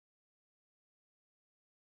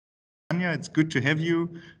Tanya, it's good to have you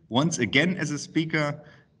once again as a speaker.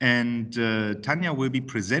 And Tanya will be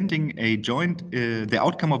presenting the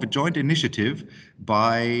outcome of a joint initiative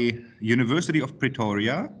by University of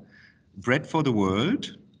Pretoria, Bread for the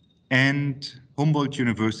World, and Humboldt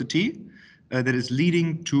University that is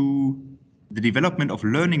leading to the development of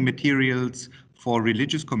learning materials for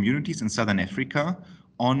religious communities in Southern Africa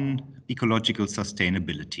on ecological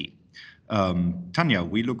sustainability. Tanya,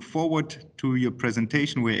 we look forward to your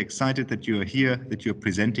presentation. We're excited that you're here, that you're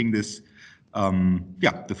presenting this.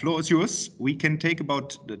 Yeah, the floor is yours. We can take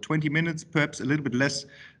about 20 minutes, perhaps a little bit less,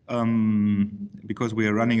 because we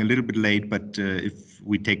are running a little bit late, but if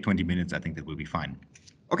we take 20 minutes, I think that will be fine.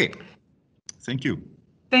 Okay, thank you.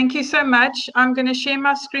 Thank you so much. I'm going to share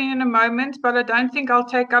my screen in a moment, but I don't think I'll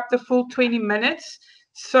take up the full 20 minutes.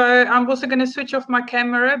 So I'm also going to switch off my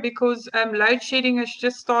camera because load shedding has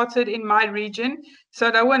just started in my region. So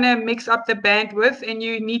I don't want to mix up the bandwidth, and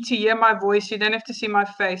you need to hear my voice. You don't have to see my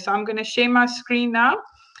face. So I'm going to share my screen now.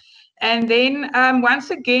 And then once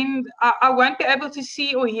again, I won't be able to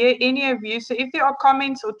see or hear any of you. So if there are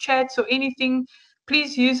comments or chats or anything,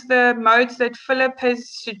 please use the modes that Philip has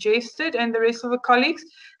suggested and the rest of the colleagues.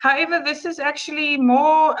 However, this is actually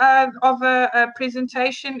more of a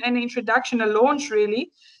presentation and introduction, a launch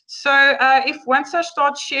really. So if once I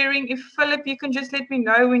start sharing, if Philip, you can just let me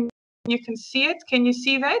know when you can see it. Can you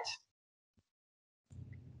see that?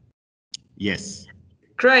 Yes.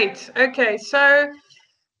 Great. Okay. So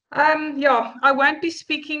yeah, I won't be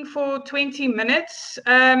speaking for 20 minutes.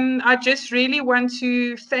 I just really want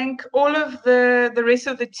to thank all of the rest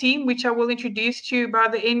of the team, which I will introduce to you by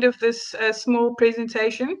the end of this small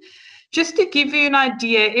presentation. Just to give you an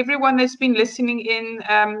idea, everyone that's been listening in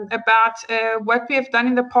about what we have done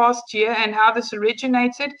in the past year and how this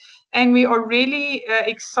originated. And we are really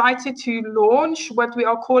excited to launch what we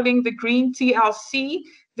are calling the Green TLC,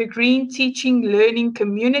 the Green Teaching Learning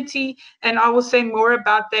Community, and I will say more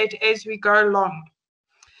about that as we go along.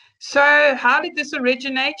 So how did this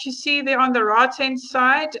originate? You see there on the right-hand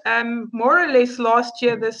side, more or less last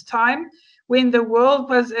year this time, when the world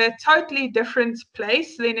was a totally different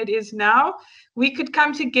place than it is now, we could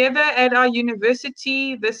come together at our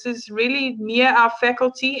university. This is really near our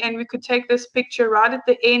faculty, and we could take this picture right at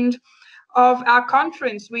the end of our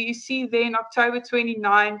conference, where you see there in October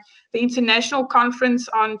 29, the International Conference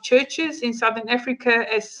on Churches in Southern Africa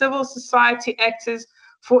as Civil Society Actors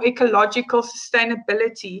for Ecological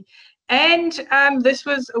Sustainability. And this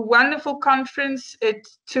was a wonderful conference. It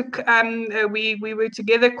took, we were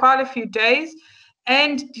together quite a few days,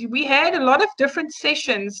 and we had a lot of different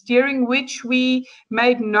sessions during which we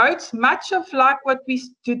made notes, much of like what we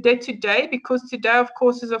did today, because today, of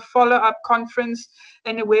course, is a follow-up conference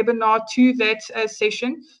and a webinar to that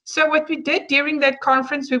session. So what we did during that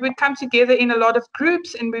conference, we would come together in a lot of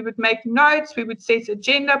groups and we would make notes, we would set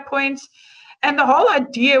agenda points. And the whole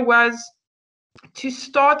idea was to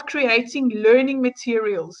start creating learning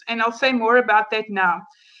materials. And I'll say more about that now.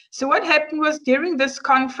 So what happened was during this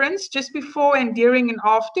conference, just before and during and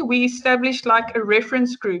after, we established like a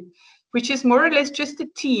reference group, which is more or less just a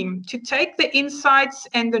team to take the insights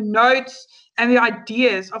and the notes and the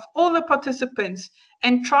ideas of all the participants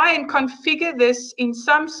and try and configure this in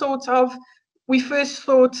some sort of, we first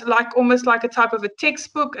thought like almost like a type of a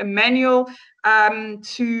textbook, a manual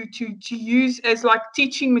to use as like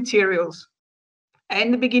teaching materials. And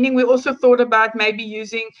in the beginning, we also thought about maybe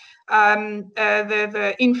using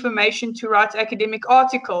the information to write academic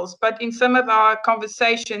articles. But in some of our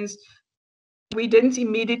conversations, we didn't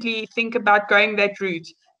immediately think about going that route.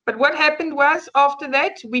 But what happened was after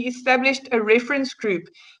that, we established a reference group,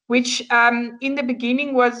 which in the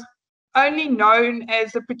beginning was only known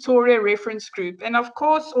as the Pretoria Reference Group. And of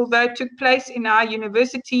course, although it took place in our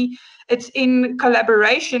university, it's in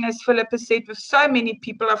collaboration, as Philip has said, with so many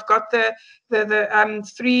people. I've got the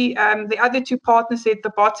other two partners at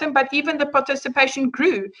the bottom, but even the participation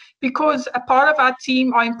grew because a part of our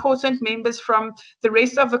team are important members from the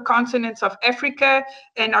rest of the continents of Africa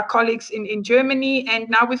and our colleagues in Germany. And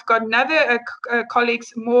now we've got another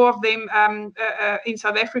colleagues, more of them in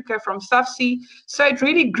South Africa from SAFSI. So it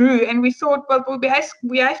really grew. And we thought, well,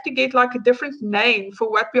 we have to get like a different name for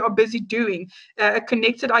what we are busy doing, a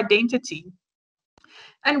connected identity.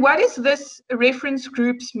 And what is this reference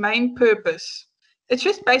group's main purpose? It's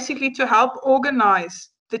just basically to help organize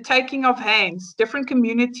the taking of hands, different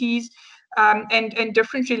communities and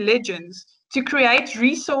different religions, to create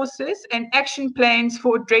resources and action plans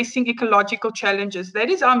for addressing ecological challenges. That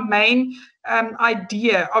is our main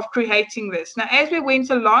idea of creating this. Now, as we went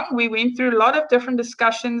along, we went through a lot of different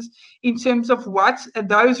discussions in terms of what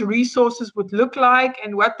those resources would look like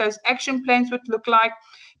and what those action plans would look like.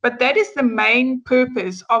 But that is the main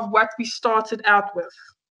purpose of what we started out with.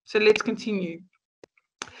 So let's continue.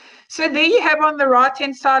 So there you have on the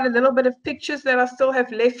right-hand side a little bit of pictures that I still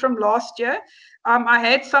have left from last year. I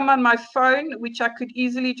had some on my phone, which I could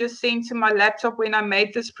easily just send to my laptop when I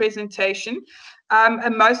made this presentation.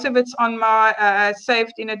 And most of it's on my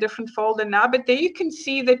saved in a different folder now. But there you can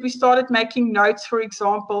see that we started making notes, for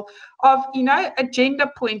example, of, you know, agenda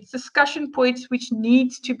points, discussion points, which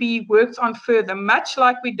needs to be worked on further, much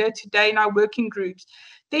like we did today in our working groups.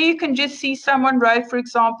 There you can just see someone wrote, for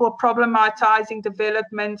example, problematizing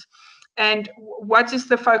development and what is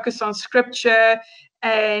the focus on scripture,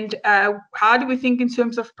 and how do we think in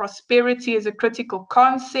terms of prosperity as a critical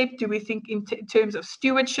concept? Do we think in terms of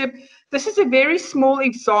stewardship? This is a very small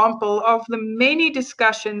example of the many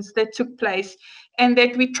discussions that took place and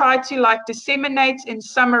that we try to like disseminate and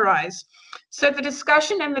summarize. So the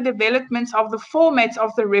discussion and the development of the format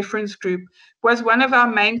of the reference group was one of our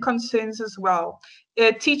main concerns as well.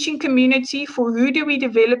 Teaching community, for who do we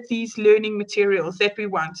develop these learning materials that we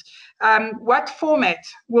want? What format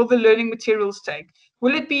will the learning materials take?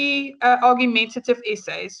 Will it be argumentative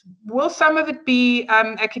essays? Will some of it be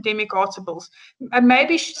academic articles?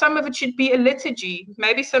 Maybe some of it should be a liturgy.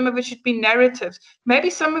 Maybe some of it should be narratives. Maybe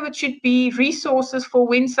some of it should be resources for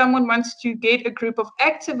when someone wants to get a group of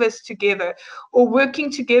activists together or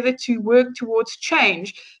working together to work towards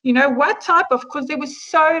change. You know, what type of, because there were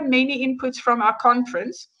so many inputs from our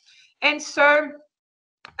conference. And so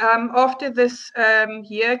after this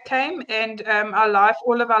year came and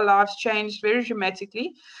all of our lives changed very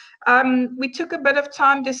dramatically. We took a bit of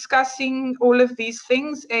time discussing all of these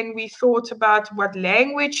things, and we thought about what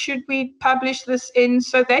language should we publish this in.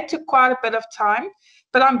 So that took quite a bit of time.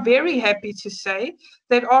 But I'm very happy to say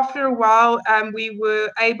that after a while, we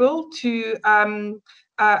were able to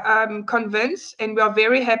convince, and we are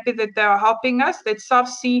very happy that they are helping us, that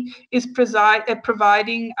SAFC is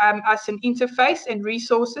providing us an interface and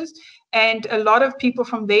resources. And a lot of people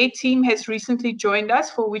from their team has recently joined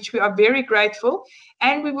us, for which we are very grateful.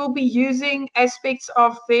 And we will be using aspects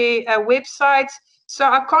of their websites. So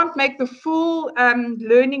I can't make the full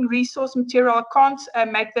learning resource material. I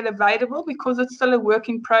can't make that available because it's still a work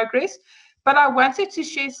in progress. But I wanted to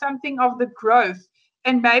share something of the growth.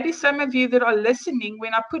 And maybe some of you that are listening,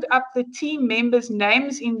 when I put up the team members'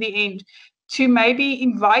 names in the end, to maybe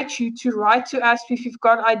invite you to write to us if you've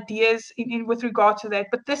got ideas with regard to that.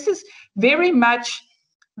 But this is very much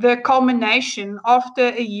the culmination after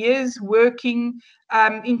a year's working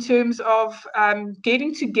in terms of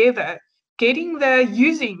getting together,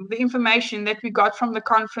 using the information that we got from the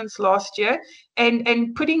conference last year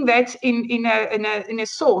and putting that in a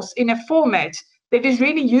source, in a format that is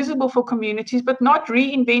really usable for communities, but not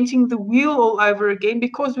reinventing the wheel all over again,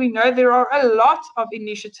 because we know there are a lot of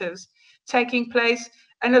initiatives taking place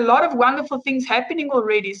and a lot of wonderful things happening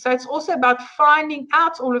already. So it's also about finding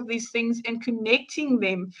out all of these things and connecting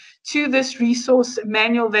them to this resource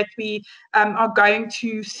manual that we are going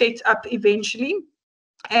to set up eventually,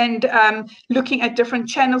 and looking at different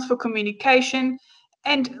channels for communication.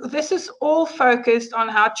 And this is all focused on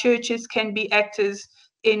how churches can be actors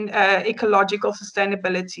in ecological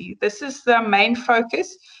sustainability. This is the main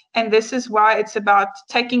focus, and this is why it's about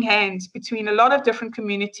taking hands between a lot of different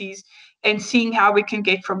communities and seeing how we can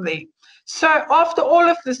get from there. So after all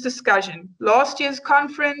of this discussion, last year's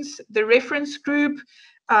conference, the reference group,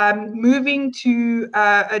 moving to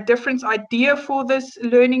a different idea for this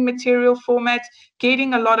learning material format,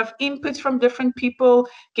 getting a lot of inputs from different people,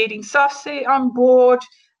 getting SAFC on board,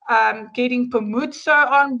 getting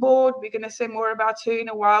Pamutso on board. We're going to say more about her in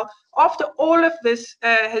a while. After all of this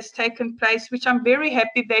has taken place, which I'm very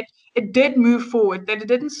happy that it did move forward, that it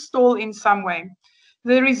didn't stall in some way,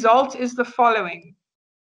 the result is the following.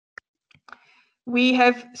 We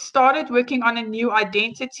have started working on a new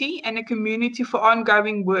identity and a community for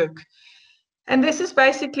ongoing work. And this is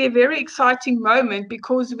basically a very exciting moment,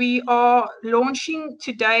 because we are launching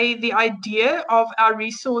today the idea of our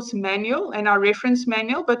resource manual and our reference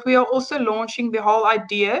manual, but we are also launching the whole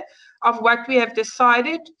idea of what we have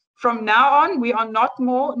decided. From now on, we are not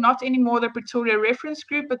anymore the Pretoria Reference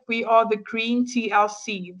Group, but we are the Green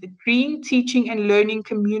TLC, the Green Teaching and Learning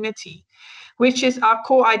Community, which is our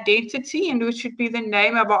core identity and which should be the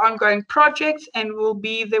name of our ongoing projects and will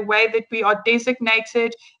be the way that we are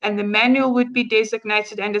designated, and the manual would be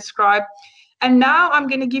designated and described. And now I'm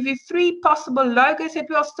going to give you 3 possible logos that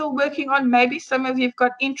we are still working on. Maybe some of you have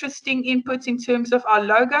got interesting inputs in terms of our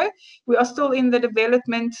logo. We are still in the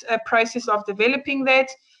development process of developing that.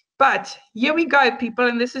 But here we go, people,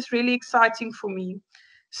 and this is really exciting for me.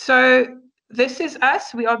 So this is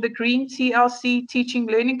us. We are the Green TLC Teaching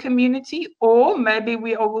Learning Community, or maybe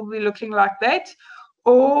we all will be looking like that,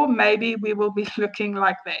 or maybe we will be looking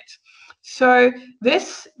like that. So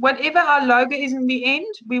this, whatever our logo is in the end,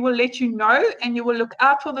 we will let you know, and you will look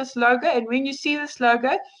out for this logo. And when you see this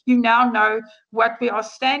logo, you now know what we are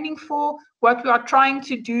standing for, what we are trying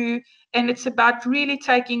to do. And it's about really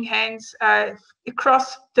taking hands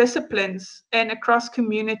across disciplines and across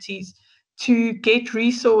communities to get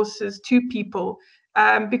resources to people.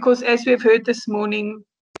 Because as we've heard this morning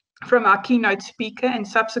from our keynote speaker and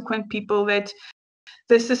subsequent people, that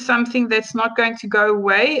this is something that's not going to go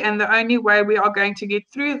away, and the only way we are going to get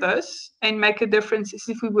through this and make a difference is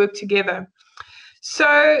if we work together.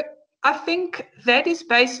 So I think that is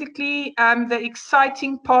basically the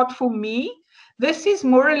exciting part for me. This is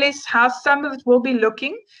more or less how some of it will be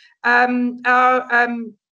looking. I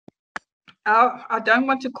don't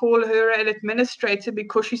want to call her an administrator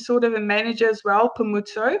because she's sort of a manager as well,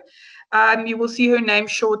 Pumutso. You will see her name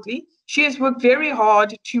shortly. She has worked very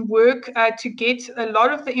hard to get a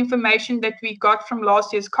lot of the information that we got from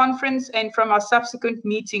last year's conference and from our subsequent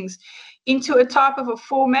meetings into a type of a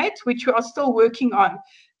format, which we are still working on.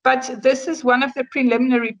 But this is one of the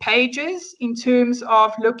preliminary pages in terms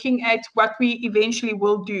of looking at what we eventually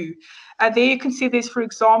will do. There you can see this, for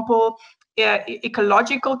example,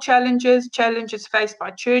 ecological challenges faced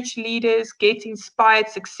by church leaders, get inspired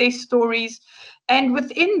success stories. And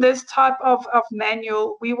within this type of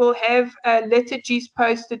manual, we will have liturgies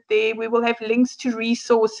posted there. We will have links to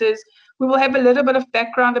resources. We will have a little bit of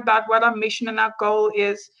background about what our mission and our goal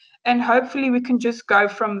is. And hopefully we can just go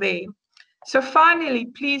from there. So finally,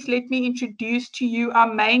 please let me introduce to you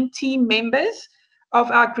our main team members of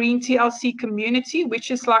our Green TLC community, which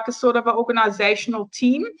is like a sort of an organizational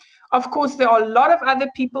team. Of course, there are a lot of other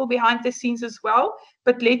people behind the scenes as well,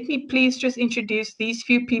 but let me please just introduce these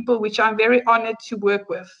few people, which I'm very honored to work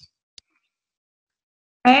with.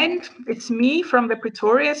 And it's me from the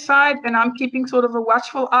Pretoria side, and I'm keeping sort of a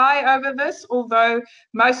watchful eye over this, although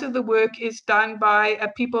most of the work is done by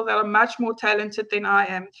people that are much more talented than I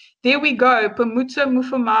am. There we go, Pumutso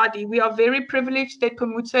Mufamadi. We are very privileged that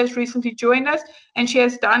Pumutso has recently joined us, and she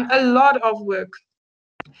has done a lot of work.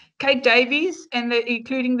 Kate Davies, and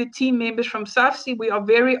including the team members from SAFSI, we are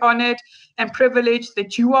very honored and privileged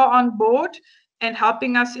that you are on board and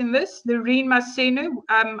helping us in this. Loreen Masenu,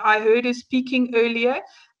 I heard her speaking earlier,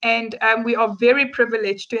 and we are very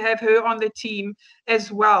privileged to have her on the team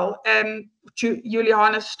as well.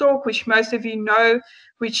 Juliana Stork, which most of you know,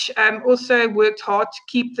 which also worked hard to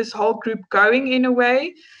keep this whole group going in a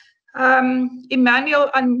way.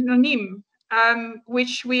 Emmanuel Anonim,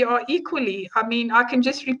 which we are equally, I mean, I can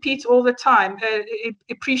just repeat all the time,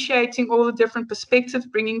 appreciating all the different perspectives,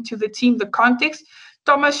 bringing to the team the context.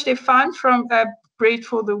 Thomas Stefan from Bread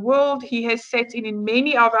for the World, he has sat in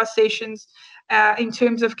many of our sessions in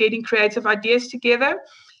terms of getting creative ideas together.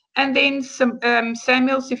 And then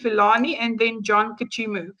Samuel Sifilani, and then John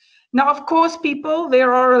Kachimu. Now, of course, people,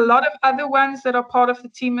 there are a lot of other ones that are part of the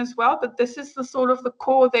team as well, but this is the sort of the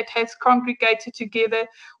core that has congregated together,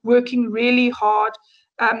 working really hard.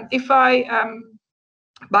 If I,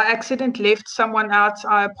 by accident, left someone out,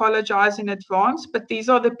 I apologize in advance, but these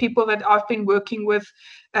are the people that I've been working with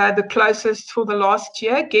the closest for the last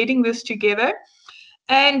year, getting this together.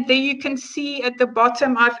 And there you can see at the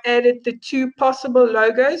bottom, I've added the two possible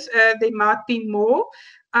logos. There might be more.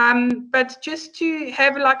 But just to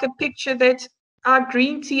have like a picture that our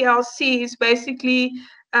Green TLC is basically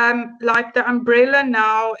like the umbrella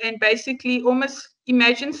now, and basically almost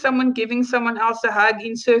imagine someone giving someone else a hug,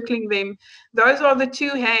 encircling them. Those are the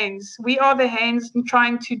two hands. We are the hands in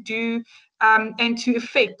trying to do and to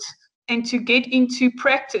affect and to get into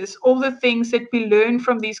practice all the things that we learn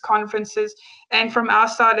from these conferences. And from our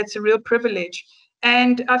side, it's a real privilege.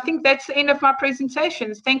 And I think that's the end of my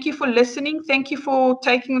presentations. Thank you for listening. Thank you for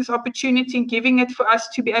taking this opportunity and giving it for us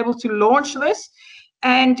to be able to launch this.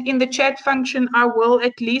 And in the chat function, I will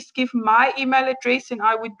at least give my email address, and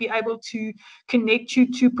I would be able to connect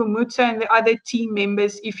you to Pumutso and the other team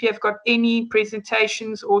members if you have got any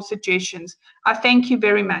presentations or suggestions. I thank you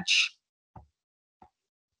very much.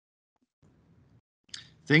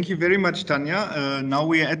 Thank you very much, Tanya. Now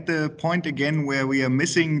we are at the point again where we are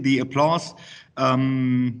missing the applause.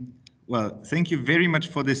 Well, thank you very much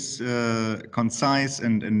for this concise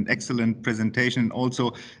and excellent presentation.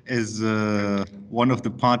 Also, as one of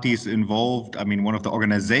the parties involved, I mean, one of the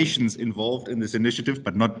organizations involved in this initiative,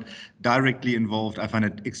 but not directly involved, I find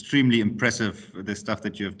it extremely impressive, the stuff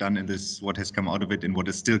that you have done in this, what has come out of it and what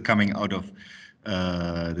is still coming out of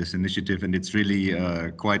this initiative, and it's really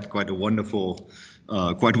quite a wonderful,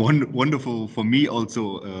 wonderful for me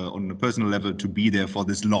also on a personal level to be there for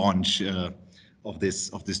this launch of this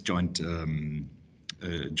joint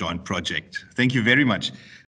joint project. Thank you very much.